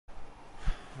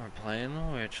We're playing The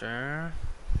Witcher.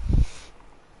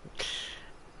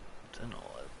 Don't know.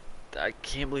 I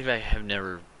can't believe I have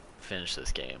never finished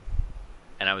this game.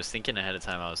 And I was thinking ahead of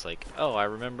time. I was like, oh, I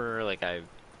remember like I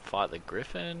fought the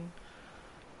Griffin,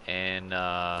 and then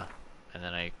I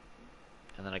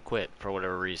quit for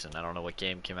whatever reason. I don't know what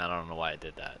game came out. I don't know why I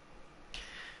did that.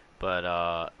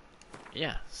 But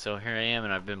yeah. So here I am,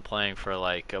 and I've been playing for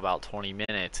like about 20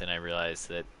 minutes, and I realized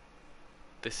that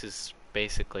this is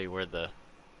basically where the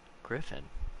Griffin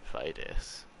fight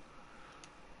is.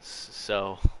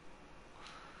 So,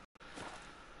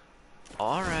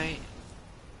 alright.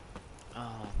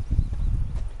 Yeah,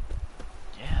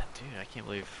 dude, I can't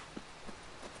believe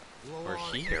we're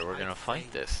here. We're gonna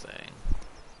fight this thing.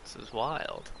 This is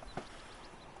wild. I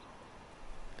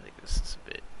think this is a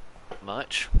bit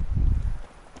much.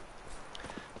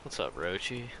 What's up,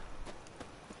 Rochi?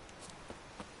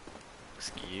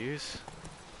 Excuse?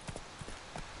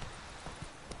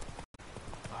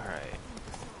 Alright.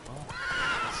 Well,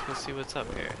 let's go see what's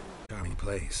up here. Charming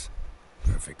place.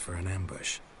 Perfect for an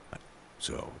ambush.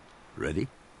 So, ready?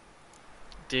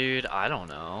 Dude, I don't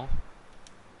know.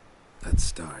 Let's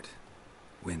start.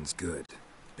 Wind's good.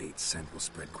 Bait's scent will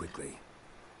spread quickly.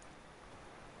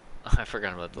 I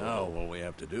forgot about the Now little all we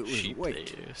have to do is sheep wait. they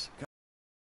use.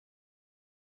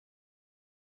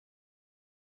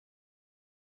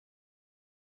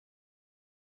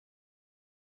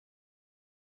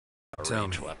 A Tell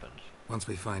range me, weapon. once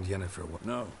we find Yennefer, what?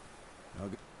 No. I'll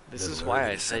get This They're is why I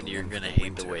already said you're settling gonna for the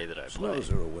hate the winter. way that I play.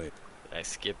 snows are away. I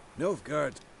skip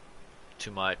Nilfgaard,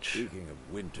 too much, speaking of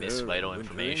winter, miss vital and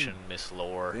information, miss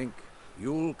lore. think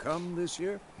you'll come this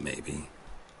year? Maybe.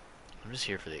 I'm just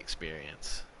here for the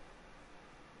experience.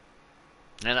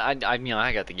 And I mean,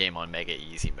 I got the game on mega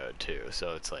easy mode too,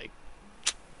 so it's like.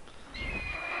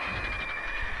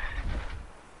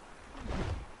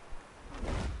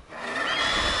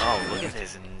 Oh, look at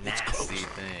this nasty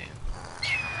thing.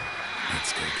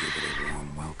 Let's go give it a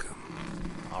warm welcome.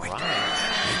 Alright.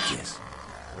 Yes.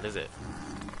 What is it?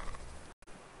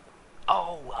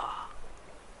 Oh!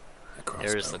 A crossbow.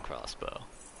 There's the crossbow.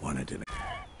 Wanted to.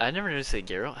 I never noticed that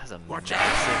Geralt has a Watch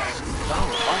massive. Oh,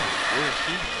 we're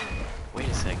here. Wait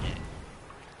a second.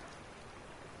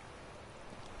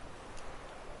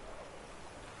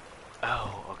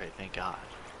 Oh, okay, thank God.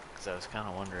 Because I was kind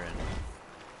of wondering.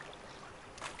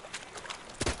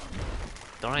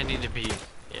 Don't I need to be.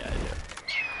 Yeah, I do.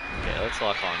 Okay, let's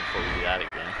lock on before we do that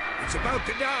again. It's about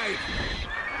to die.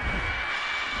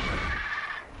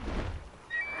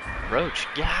 Roach,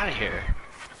 get out of here.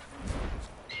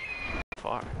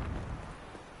 Far.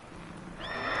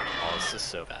 Oh, this is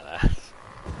so badass.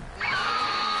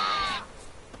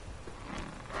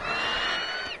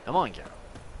 Come on, Geralt.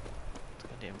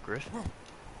 Goddamn Griffin.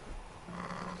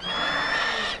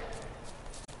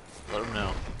 Let him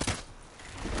know.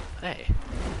 Hey.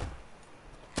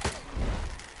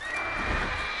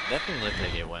 That thing looked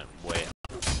like it went way up.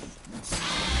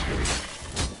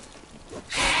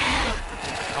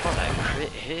 How about that crit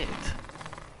hit?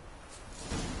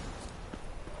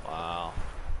 Wow.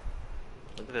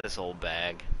 Look at this old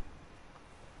bag.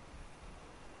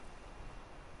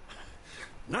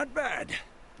 Not bad.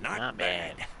 Not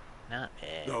bad. Not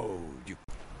bad. Oh, you.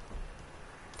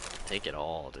 Take it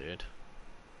all, dude.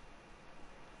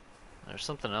 There's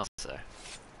something else there.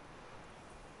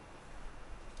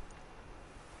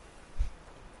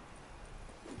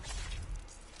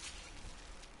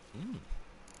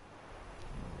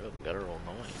 Real guttural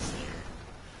noise there.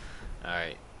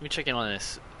 Alright, let me check in on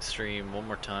this stream one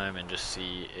more time and just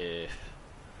see if...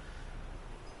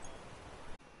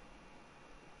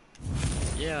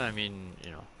 Yeah, I mean,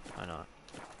 you know, why not?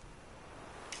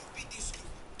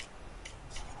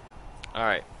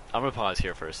 Alright, I'm gonna pause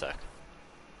here for a sec.